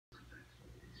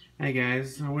Hi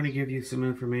guys, I want to give you some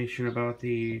information about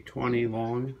the 20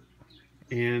 long,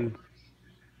 and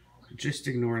just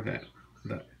ignore that.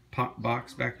 The pop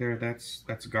box back there, that's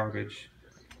garbage.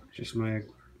 Just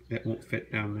it won't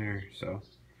fit down there, so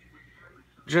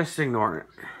just ignore it.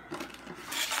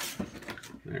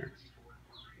 There.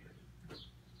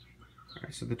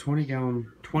 Alright, so the 20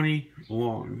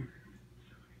 long.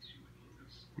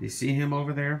 You see him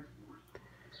over there?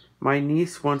 My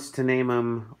niece wants to name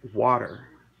him Water.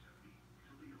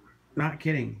 Not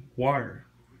kidding, Water.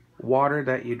 Water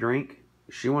that you drink.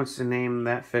 She wants to name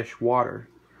that fish Water.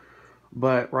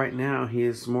 But right now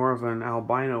he's more of an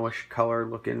albino-ish color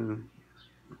looking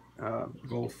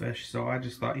goldfish. So I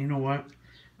just thought, you know what?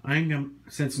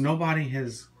 Since nobody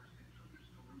has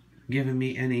given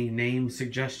me any name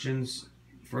suggestions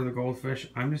for the goldfish,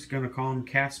 I'm just gonna call him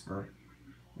Casper.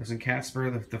 As in Casper,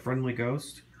 the friendly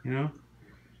ghost, you know?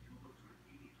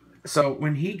 So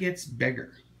when he gets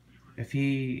bigger, if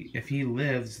he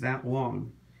lives that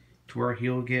long to where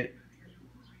he'll get,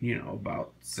 you know,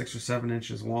 about 6 or 7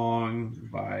 inches long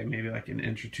by maybe like an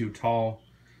inch or two tall,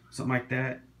 something like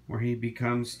that, where he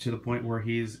becomes to the point where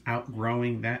he's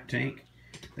outgrowing that tank,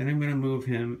 then I'm going to move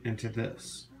him into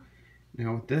this.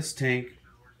 Now with this tank,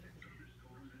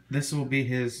 this will be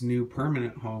his new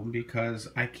permanent home because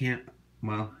I can't,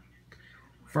 well,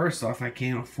 first off, I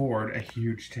can't afford a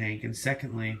huge tank, and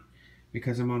secondly,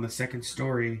 because I'm on the second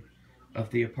story of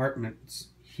the apartments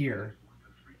here,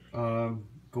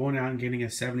 going out and getting a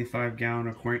 75-gallon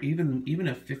aquarium, even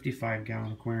a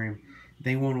 55-gallon aquarium,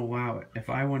 they won't allow it. If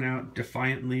I went out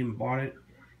defiantly and bought it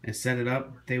and set it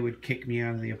up, they would kick me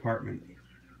out of the apartment.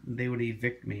 They would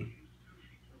evict me.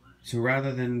 So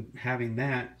rather than having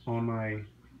that on my,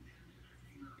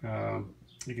 I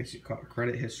guess you call it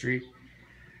credit history,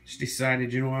 just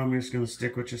decided, you know what, I'm just going to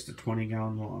stick with just a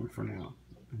 20-gallon long for now,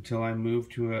 until I move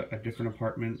to a different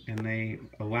apartment and they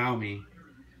allow me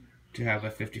to have a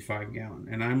 55-gallon.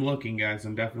 And I'm looking, guys,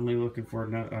 I'm definitely looking for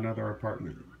another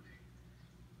apartment.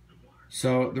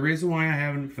 So the reason why I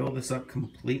haven't filled this up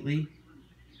completely,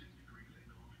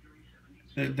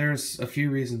 there's a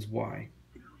few reasons why.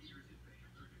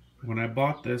 When I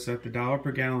bought this at the $1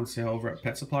 per gallon sale over at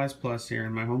Pet Supplies Plus here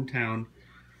in my hometown,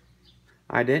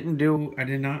 I did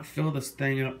not fill this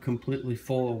thing up completely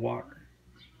full of water.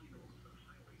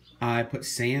 I put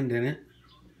sand in it.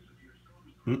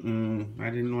 I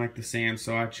didn't like the sand,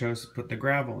 so I chose to put the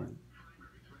gravel in.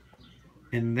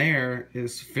 And there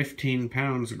is 15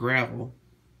 pounds of gravel.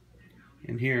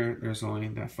 And here, there's only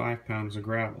that 5 pounds of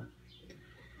gravel.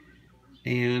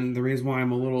 And the reason why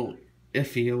I'm a little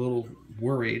iffy, a little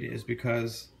worried, is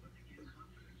because,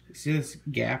 you see this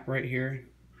gap right here?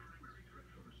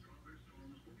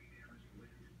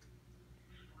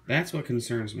 That's what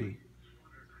concerns me.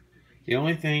 The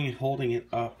only thing holding it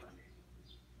up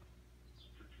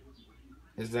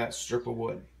is that strip of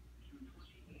wood.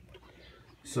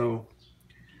 So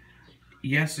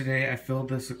yesterday I filled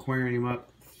this aquarium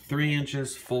up 3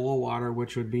 inches full of water,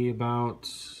 which would be about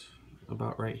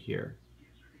right here.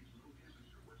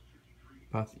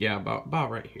 About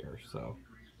right here. So,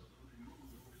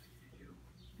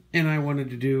 and I wanted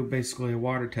to do basically a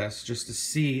water test just to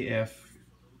see if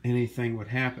anything would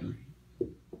happen.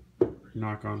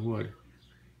 Knock on wood.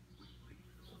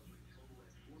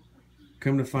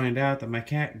 Come to find out that my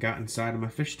cat got inside of my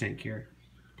fish tank here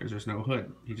because there's no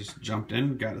hood. He just jumped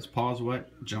in, got his paws wet,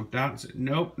 jumped out, and said,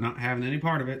 nope, not having any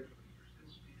part of it.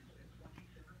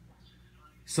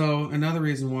 So another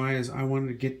reason why is I wanted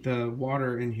to get the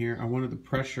water in here. I wanted the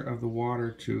pressure of the water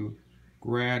to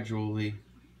gradually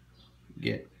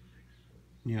get,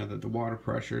 you know, the water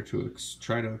pressure to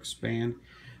try to expand.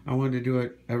 I wanted to do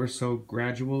it ever so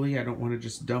gradually. I don't want to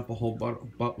just dump a whole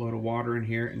buttload of water in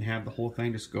here and have the whole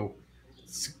thing just go.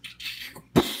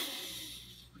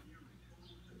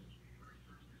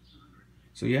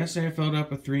 So yesterday I filled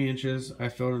up with 3 inches. I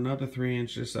filled another 3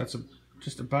 inches. That's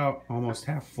just about almost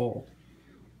half full.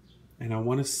 And I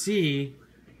want to see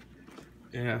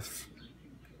if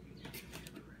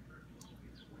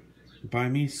by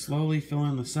me slowly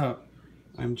filling this up,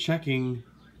 I'm checking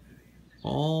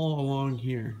all along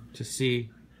here to see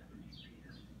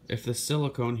if the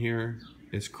silicone here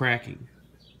is cracking.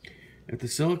 If the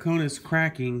silicone is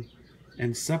cracking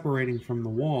and separating from the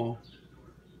wall,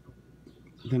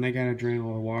 then I gotta drain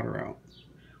all the water out.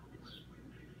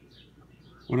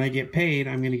 When I get paid,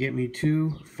 I'm gonna get me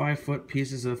 2 5-foot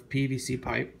pieces of PVC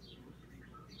pipe,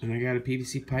 and I got a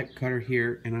PVC pipe cutter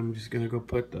here, and I'm just gonna go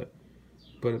put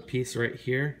a piece right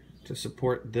here to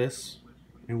support this,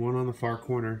 and one on the far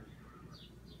corner.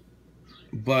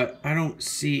 But I don't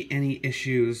see any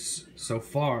issues so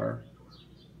far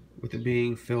with it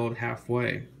being filled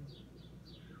halfway.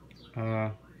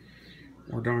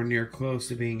 we're darn near close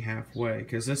to being halfway,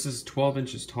 because this is 12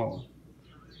 inches tall.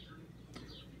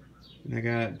 And I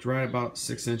got right about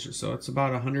 6 inches, so it's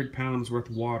about 100 pounds worth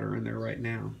of water in there right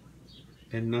now.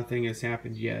 And nothing has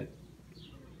happened yet.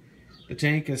 The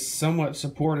tank is somewhat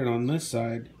supported on this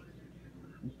side,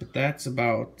 but that's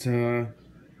about, well,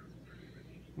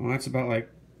 that's about like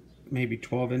maybe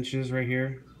 12 inches right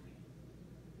here.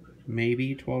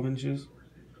 Maybe 12 inches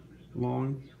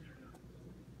long.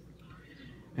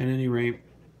 At any rate,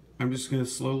 I'm just going to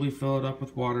slowly fill it up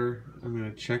with water. I'm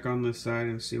going to check on this side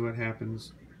and see what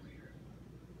happens.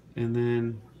 And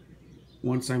then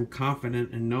once I'm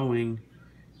confident in knowing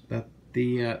that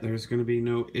there's going to be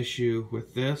no issue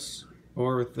with this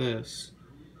or with this,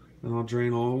 then I'll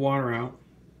drain all the water out.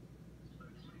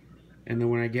 And then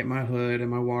when I get my hood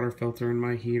and my water filter and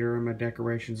my heater and my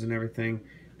decorations and everything,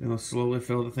 then I'll slowly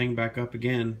fill the thing back up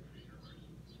again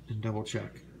and double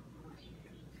check.